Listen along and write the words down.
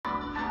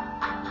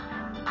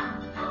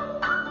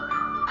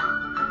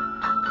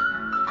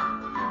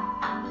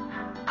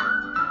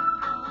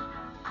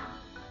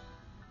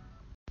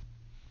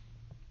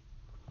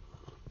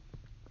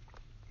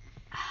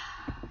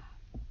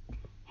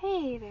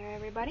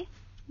everybody.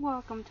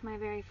 Welcome to my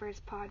very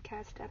first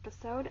podcast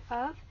episode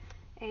of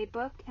A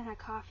Book and a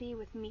Coffee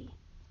with me,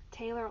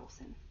 Taylor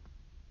Olson.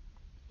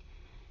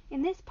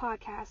 In this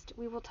podcast,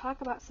 we will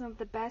talk about some of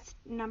the best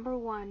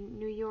 #1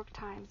 New York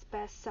Times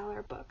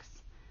bestseller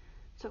books.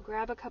 So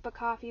grab a cup of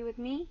coffee with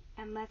me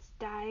and let's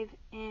dive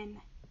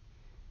in.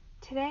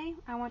 Today,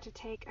 I want to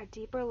take a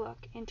deeper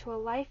look into a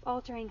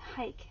life-altering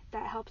hike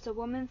that helps a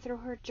woman through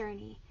her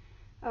journey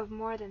of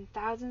more than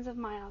thousands of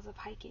miles of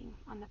hiking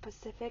on the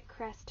Pacific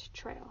Crest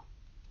Trail.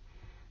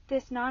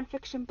 This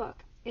nonfiction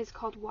book is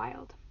called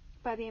Wild,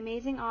 by the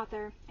amazing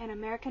author and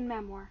American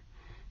memoir,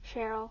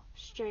 Cheryl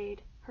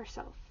Strayed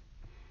herself.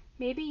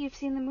 Maybe you've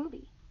seen the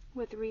movie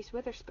with Reese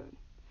Witherspoon.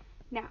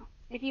 Now,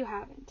 if you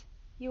haven't,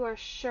 you are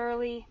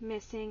surely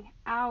missing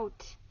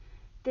out.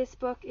 This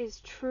book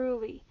is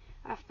truly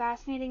a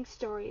fascinating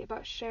story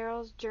about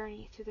Cheryl's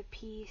journey through the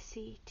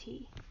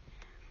PCT.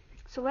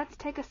 So let's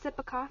take a sip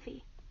of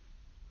coffee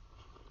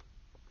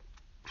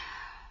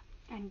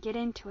and get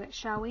into it,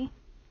 shall we?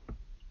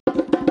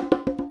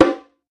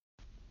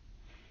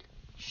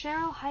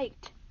 Cheryl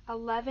hiked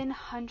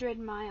 1,100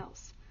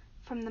 miles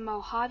from the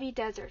Mojave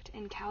Desert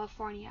in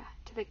California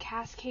to the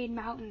Cascade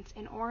Mountains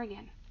in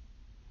Oregon.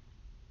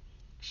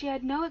 She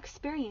had no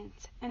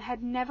experience and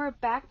had never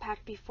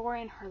backpacked before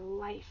in her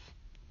life.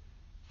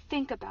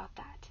 Think about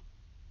that.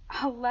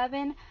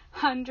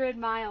 1,100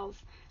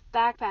 miles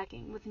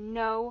backpacking with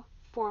no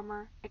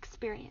former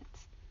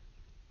experience.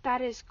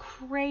 That is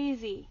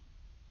crazy.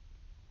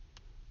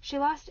 She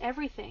lost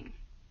everything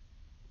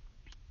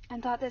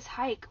and thought this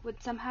hike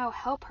would somehow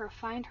help her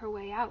find her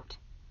way out.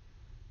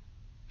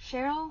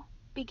 Cheryl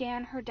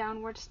began her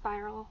downward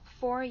spiral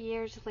 4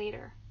 years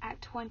later at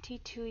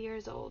 22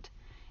 years old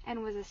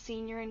and was a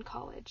senior in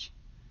college.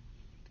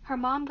 Her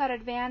mom got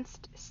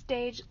advanced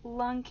stage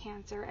lung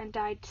cancer and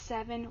died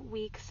 7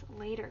 weeks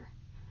later.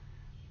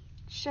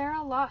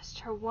 Cheryl lost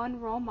her one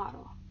role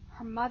model,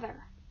 her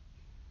mother.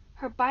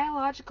 Her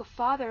biological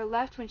father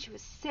left when she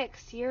was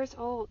 6 years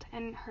old,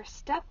 and her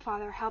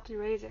stepfather helped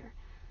raise her,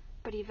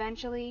 but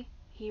eventually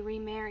he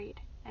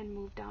remarried and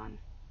moved on.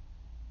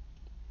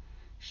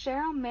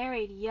 Cheryl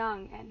married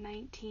young at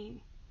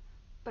 19,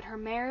 but her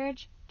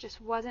marriage just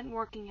wasn't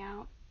working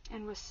out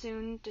and was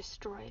soon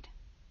destroyed.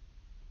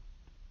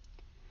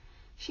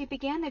 She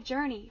began the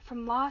journey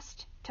from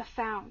lost to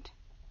found.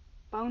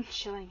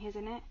 Bone-chilling,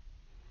 isn't it?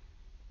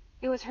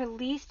 It was her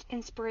least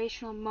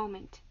inspirational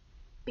moment,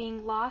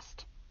 being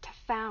lost to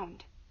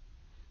found.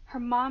 Her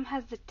mom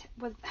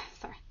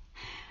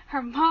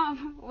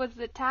was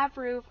the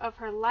taproot of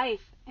her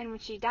life, and when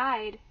she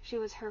died, she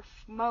was her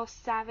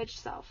most savage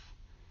self.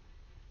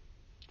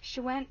 She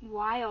went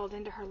wild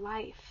into her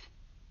life,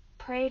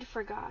 prayed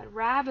for God,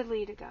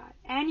 rabidly to God,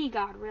 any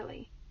God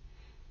really.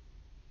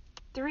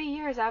 3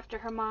 years after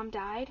her mom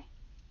died,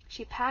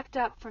 she packed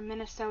up from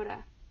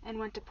Minnesota and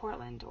went to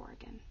Portland,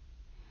 Oregon.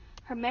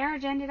 Her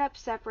marriage ended up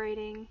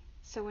separating,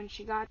 so when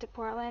she got to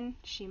Portland,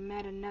 she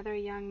met another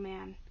young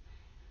man.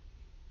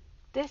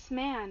 This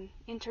man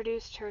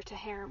introduced her to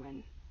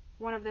heroin,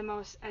 one of the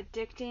most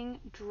addicting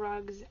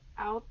drugs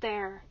out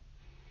there.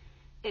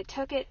 It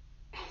took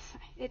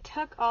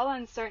all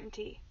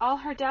uncertainty, all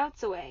her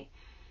doubts away.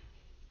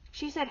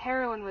 She said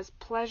heroin was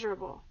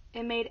pleasurable.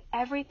 It made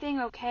everything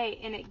okay,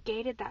 and it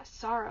gated that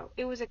sorrow.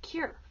 It was a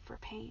cure for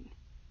pain.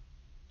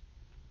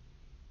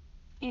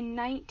 In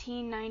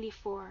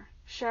 1994,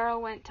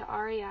 Cheryl went to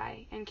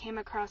REI and came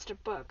across a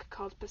book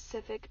called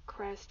Pacific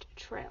Crest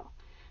Trail,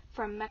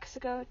 From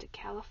Mexico to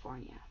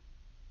California.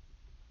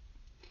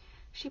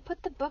 She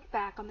put the book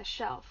back on the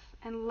shelf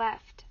and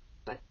left,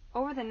 but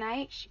over the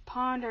night she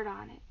pondered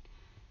on it,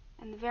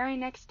 and the very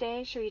next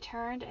day she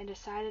returned and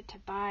decided to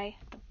buy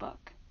the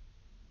book.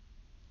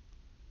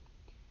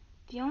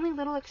 The only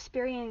little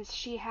experience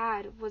she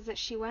had was that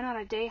she went on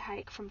a day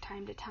hike from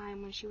time to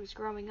time when she was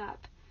growing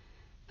up,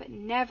 but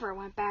never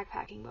went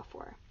backpacking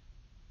before.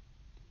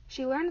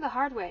 She learned the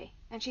hard way,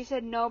 and she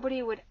said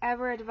nobody would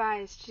ever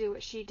advise to do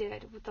what she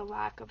did with the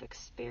lack of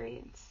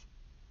experience.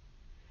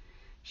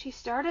 She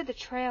started the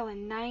trail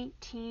in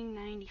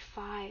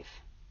 1995.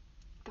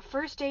 The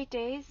first 8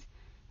 days,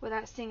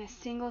 without seeing a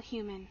single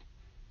human,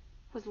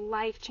 was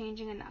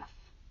life-changing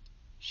enough.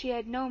 She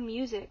had no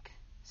music,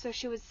 so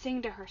she would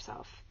sing to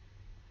herself.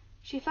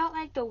 She felt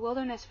like the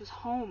wilderness was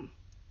home.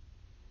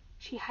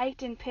 She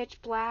hiked in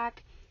pitch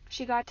black.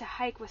 She got to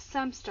hike with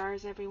some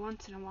stars every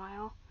once in a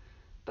while,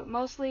 but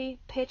mostly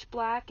pitch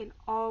black and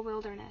all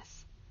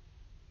wilderness.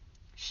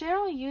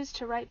 Cheryl used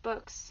to write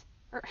books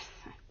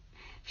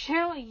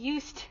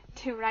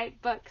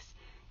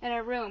in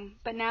a room,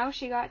 but now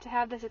she got to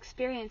have this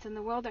experience in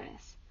the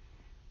wilderness.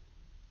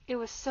 It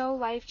was so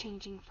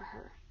life-changing for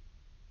her.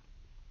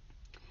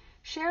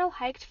 Cheryl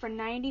hiked for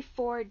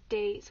 94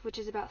 days, which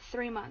is about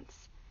 3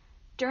 months.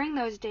 During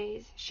those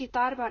days, she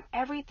thought about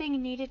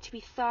everything needed to be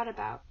thought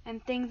about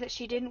and things that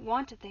she didn't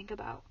want to think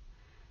about.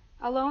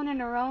 Alone in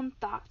her own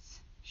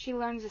thoughts, she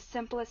learns the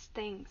simplest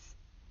things.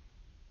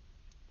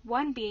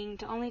 One being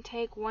to only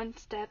take one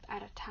step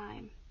at a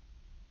time.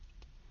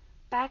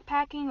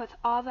 Backpacking with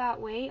all that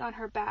weight on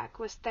her back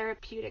was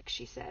therapeutic,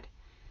 she said.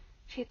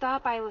 She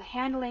thought by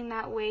handling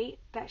that weight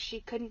that she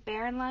couldn't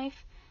bear in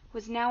life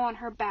was now on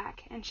her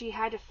back, and she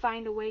had to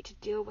find a way to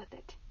deal with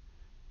it.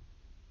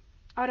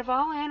 Out of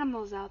all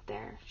animals out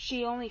there,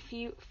 she only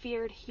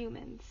feared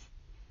humans.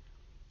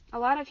 A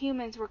lot of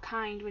humans were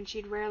kind when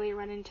she'd rarely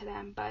run into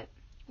them, but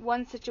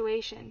one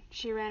situation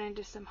she ran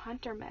into some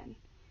hunter men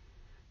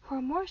who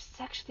were more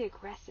sexually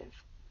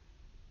aggressive.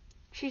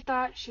 She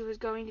thought she was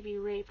going to be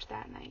raped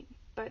that night,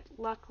 but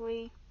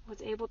luckily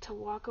was able to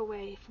walk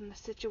away from the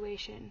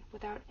situation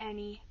without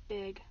any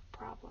big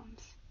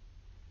problems.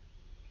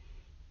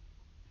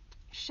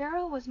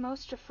 Cheryl was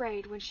most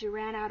afraid when she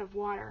ran out of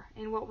water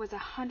in what was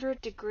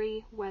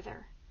 100-degree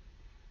weather.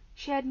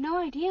 She had no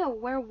idea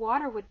where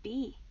water would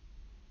be.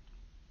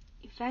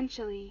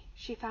 Eventually,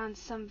 she found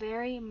some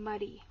very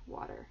muddy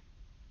water.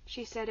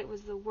 She said it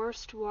was the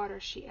worst water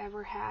she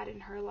ever had in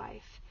her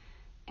life,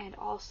 and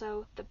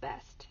also the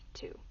best,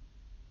 too.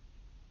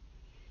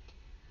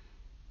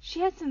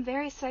 She had some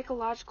very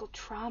psychological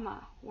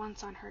trauma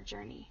once on her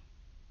journey.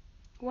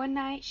 One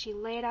night, she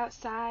laid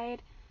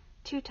outside,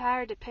 too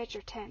tired to pitch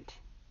her tent.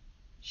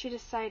 She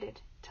decided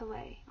to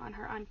lay on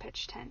her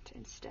unpitched tent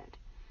instead,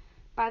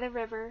 by the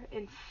river,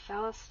 and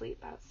fell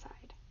asleep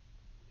outside.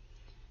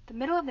 The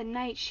middle of the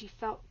night, she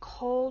felt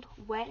cold,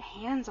 wet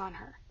hands on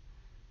her.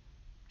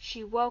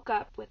 She woke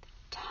up with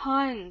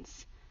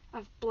tons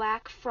of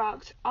black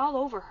frogs all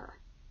over her,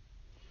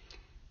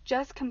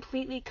 just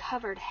completely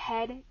covered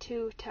head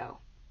to toe.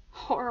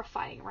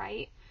 Horrifying,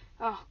 right?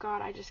 Oh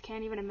God, I just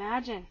can't even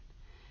imagine.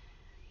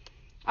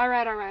 All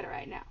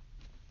right. Now,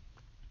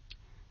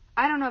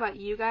 I don't know about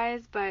you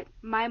guys, but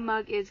my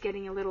mug is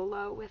getting a little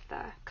low with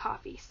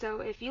coffee. So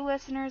if you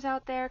listeners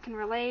out there can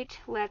relate,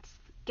 let's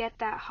get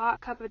that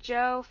hot cup of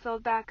joe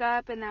filled back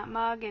up in that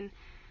mug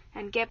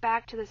and get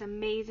back to this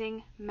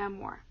amazing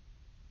memoir.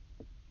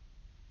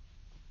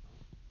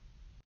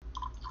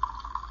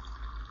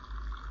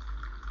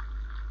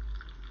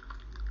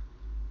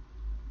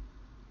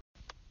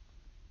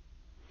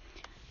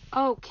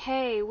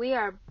 Okay, we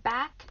are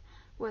back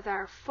with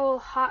our full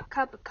hot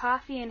cup of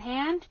coffee in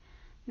hand.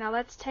 Now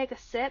let's take a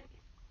sip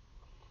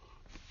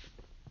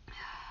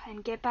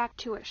and get back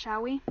to it,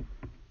 shall we?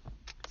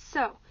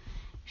 So,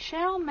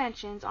 Cheryl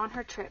mentions on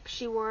her trip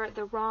she wore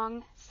the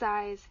wrong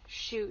size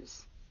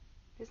shoes.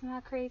 Isn't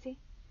that crazy?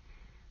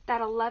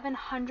 That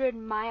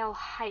 1,100-mile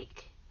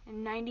hike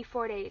in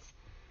 94 days,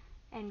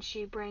 and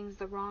she brings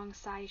the wrong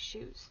size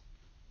shoes.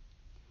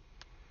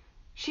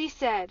 She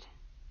said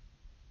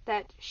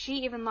that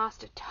she even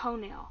lost a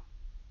toenail,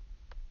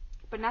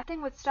 but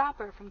nothing would stop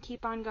her from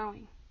keep on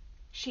going.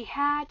 She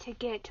had to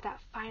get to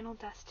that final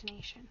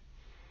destination,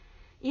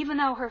 even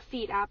though her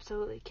feet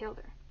absolutely killed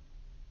her.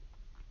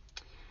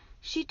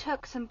 She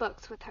took some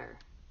books with her,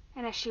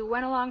 and as she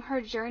went along her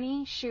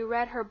journey, she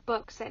read her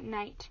books at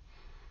night,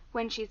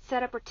 when she'd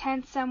set up her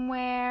tent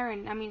somewhere,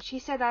 and she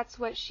said that's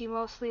what she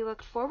mostly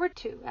looked forward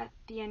to at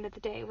the end of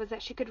the day, was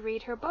that she could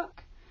read her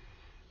book.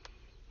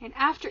 And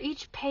after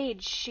each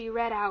page she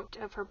read out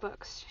of her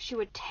books, she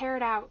would tear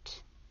it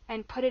out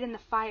and put it in the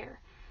fire,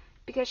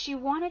 because she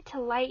wanted to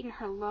lighten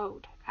her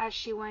load as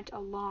she went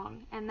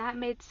along, and that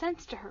made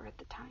sense to her at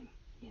the time,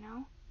 you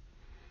know?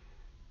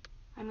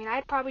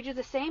 I'd probably do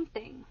the same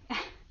thing.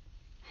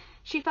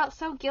 She felt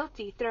so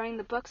guilty throwing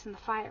the books in the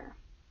fire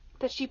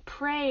that she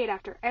prayed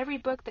after every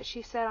book that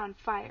she set on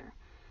fire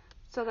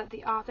so that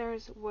the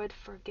authors would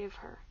forgive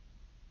her.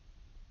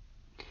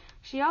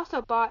 She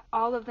also bought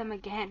all of them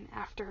again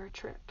after her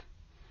trip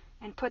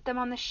and put them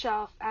on the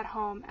shelf at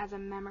home as a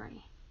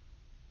memory.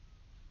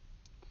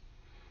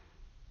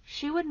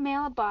 She would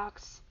mail a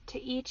box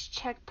to each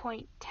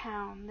checkpoint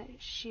town that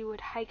she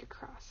would hike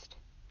across.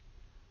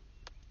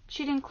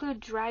 She'd include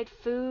dried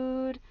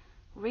food,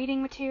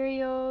 reading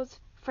materials,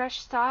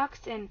 fresh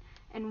socks, and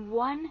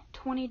one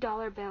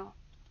 $20 bill.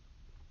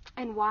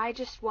 And why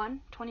just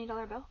one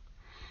 $20 bill?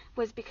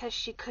 Was because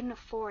she couldn't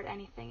afford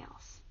anything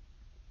else.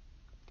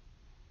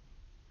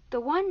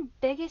 The one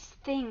biggest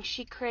thing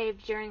she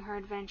craved during her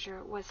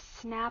adventure was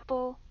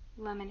Snapple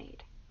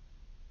lemonade.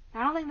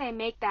 I don't think they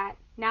make that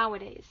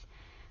nowadays,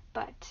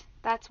 but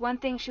that's one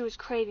thing she was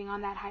craving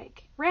on that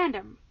hike.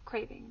 Random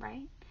craving,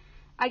 right?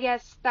 I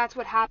guess that's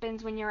what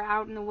happens when you're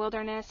out in the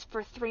wilderness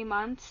for 3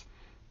 months.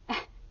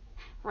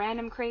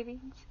 Random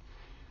cravings.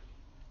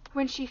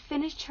 When she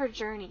finished her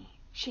journey,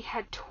 she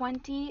had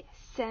 20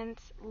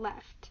 cents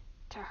left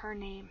to her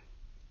name.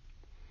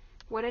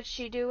 What did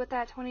she do with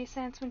that 20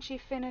 cents when she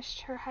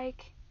finished her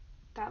hike?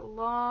 That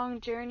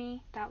long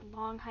journey, that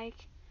long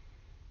hike?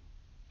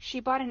 She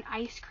bought an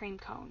ice cream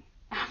cone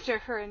after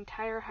her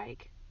entire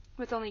hike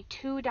with only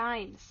 2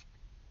 dimes.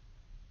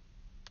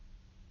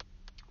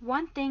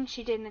 One thing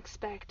she didn't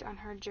expect on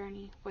her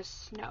journey was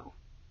snow.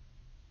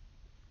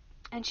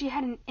 And she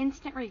had an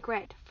instant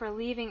regret for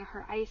leaving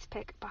her ice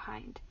pick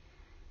behind.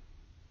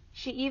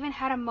 She even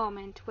had a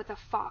moment with a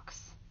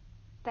fox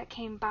that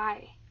came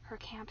by her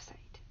campsite.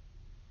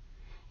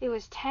 It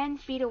was 10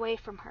 feet away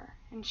from her,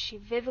 and she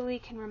vividly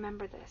can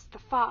remember this. The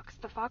fox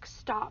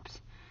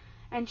stops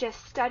and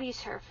just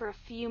studies her for a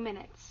few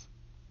minutes.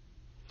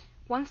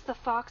 Once the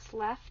fox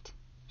left,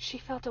 she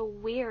felt a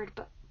weird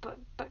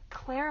but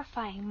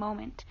clarifying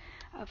moment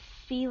of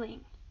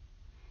feeling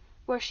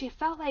where she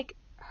felt like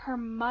her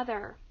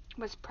mother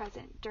was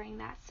present during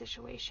that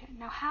situation.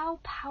 Now, how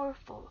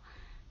powerful,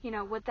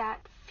 would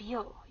that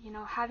feel?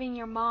 Having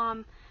your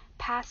mom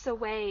pass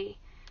away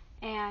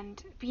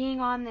and being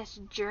on this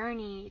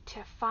journey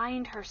to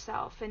find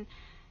herself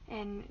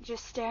and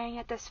just staring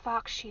at this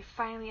fox, she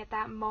finally at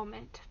that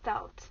moment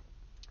felt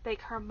like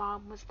her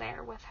mom was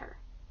there with her.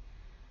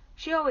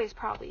 She always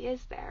probably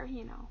is there,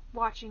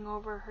 watching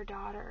over her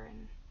daughter,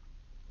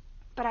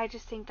 but I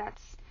just think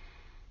that's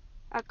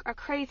a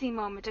crazy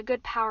moment, a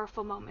good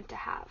powerful moment to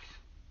have,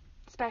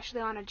 especially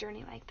on a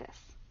journey like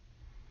this.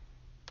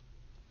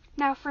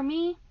 Now for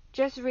me,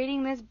 just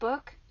reading this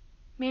book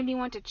made me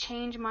want to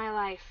change my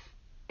life.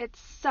 It's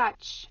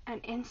such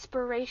an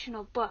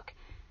inspirational book.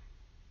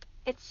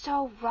 It's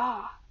so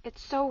raw.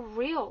 It's so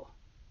real.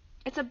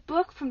 It's a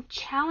book from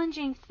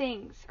challenging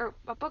things, or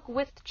a book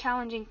with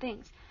challenging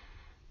things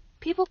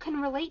people can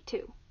relate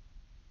to.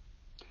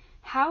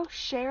 How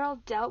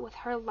Cheryl dealt with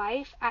her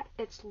life at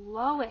its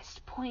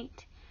lowest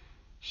point.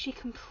 She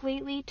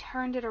completely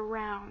turned it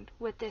around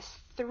with this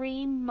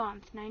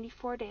 3-month,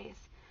 94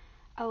 days,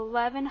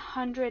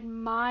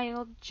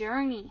 1,100-mile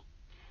journey.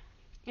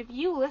 If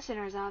you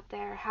listeners out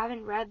there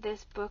haven't read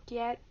this book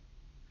yet,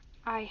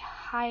 I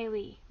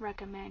highly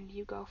recommend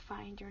you go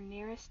find your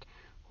nearest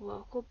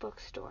local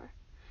bookstore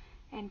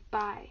and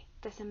buy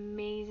this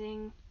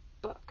amazing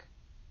book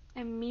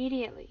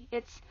immediately.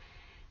 It's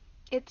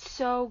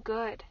so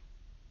good.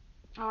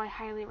 Oh, I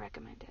highly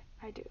recommend it.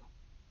 I do.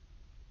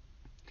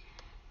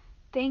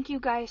 Thank you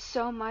guys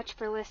so much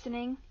for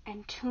listening,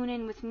 and tune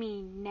in with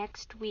me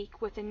next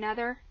week with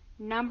another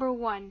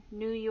 #1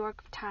 New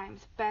York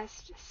Times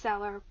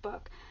bestseller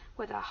book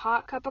with a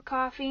hot cup of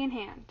coffee in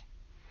hand.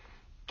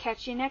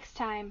 Catch you next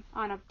time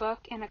on A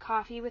Book and a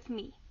Coffee with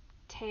me,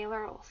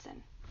 Taylor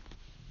Olson.